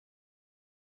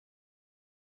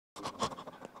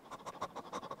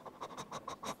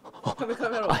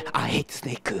I hate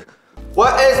snake.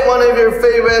 What is one of your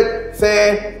favorite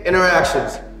fan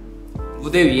interactions?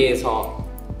 무대 위에서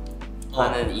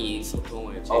하는 이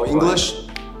소통을 제일 English?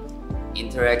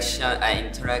 Interaction,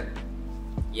 interact.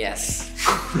 Yes.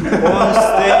 On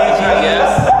stage,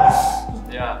 yes.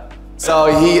 Yeah. So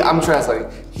I'm translating.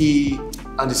 He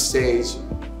on the stage,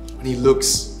 when he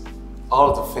looks, all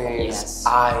of the fans'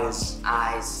 eyes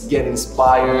get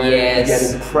inspired, get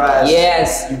impressed.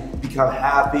 Yes. You become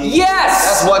happy. Yes.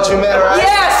 That's what you meant, right?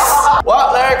 Yes.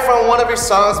 What lyric from one of your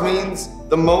songs means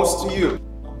the most to you?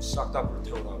 싹 다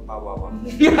불태워라 빠바바.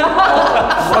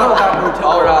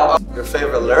 Your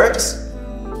favorite lyrics?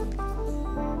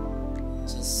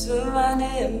 And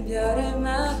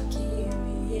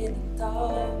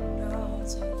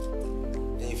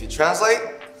if you translate?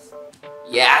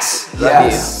 Yes.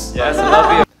 Yes. Yes, I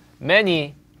love you.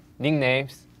 Many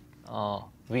nicknames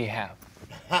we have.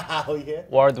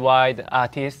 Worldwide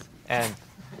artist and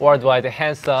worldwide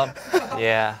handsome.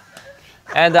 Yeah.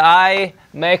 And I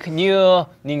make new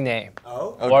nickname.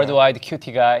 Oh. Okay. Worldwide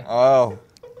cutie guy. Oh.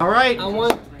 All right. I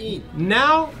want to eat.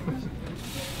 Now,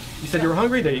 you said you were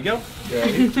hungry? There you go.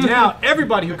 Now,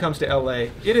 everybody who comes to LA,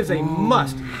 it is a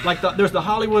must. Like there's the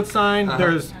Hollywood sign,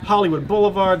 there's Hollywood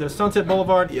Boulevard, there's Sunset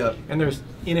Boulevard, and there's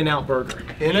In-N-Out Burger.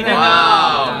 In-N-Out.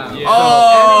 Wow. Yeah.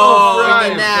 Oh,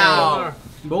 In-N-Out.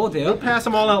 We'll pass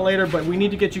them all out later, but we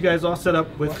need to get you guys all set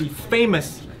up with the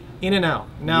famous In-N-Out.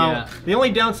 Now, the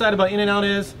only downside about In-N-Out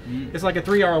is it's like a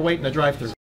 3-hour wait in a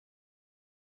drive-thru.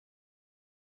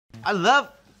 I love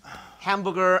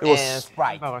hamburger and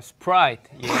Sprite. Oh, Sprite,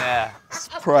 yeah.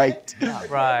 Sprite.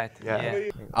 Sprite, yeah.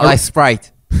 I like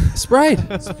Sprite. Sprite.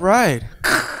 Sprite.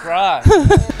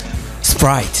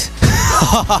 Sprite.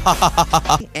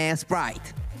 And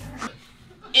Sprite.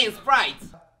 And Sprite.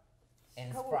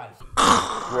 And Sprite.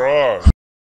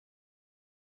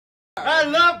 I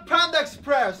love Panda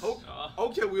Express.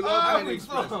 Okay, we love Panda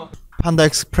Express. Panda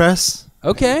Express.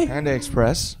 Okay. Panda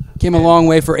Express. Came a long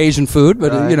way for Asian food,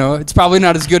 but you know, it's probably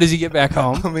not as good as you get back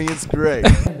home. I mean, it's great.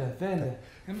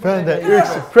 Panda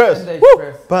Express.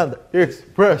 Panda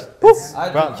Express.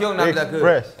 기억납니다. 그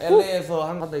LA에서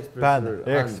한 판다 익스프레스를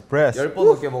한 10번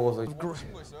넘게 먹어서.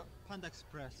 Panda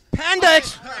Express. Panda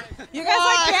Express. You guys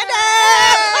like panda?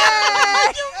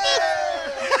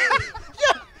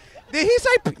 Did he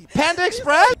say Panda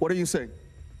Express? What are you saying?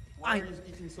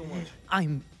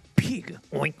 I'm pig.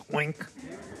 Oink, oink.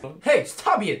 Hey,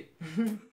 stop it.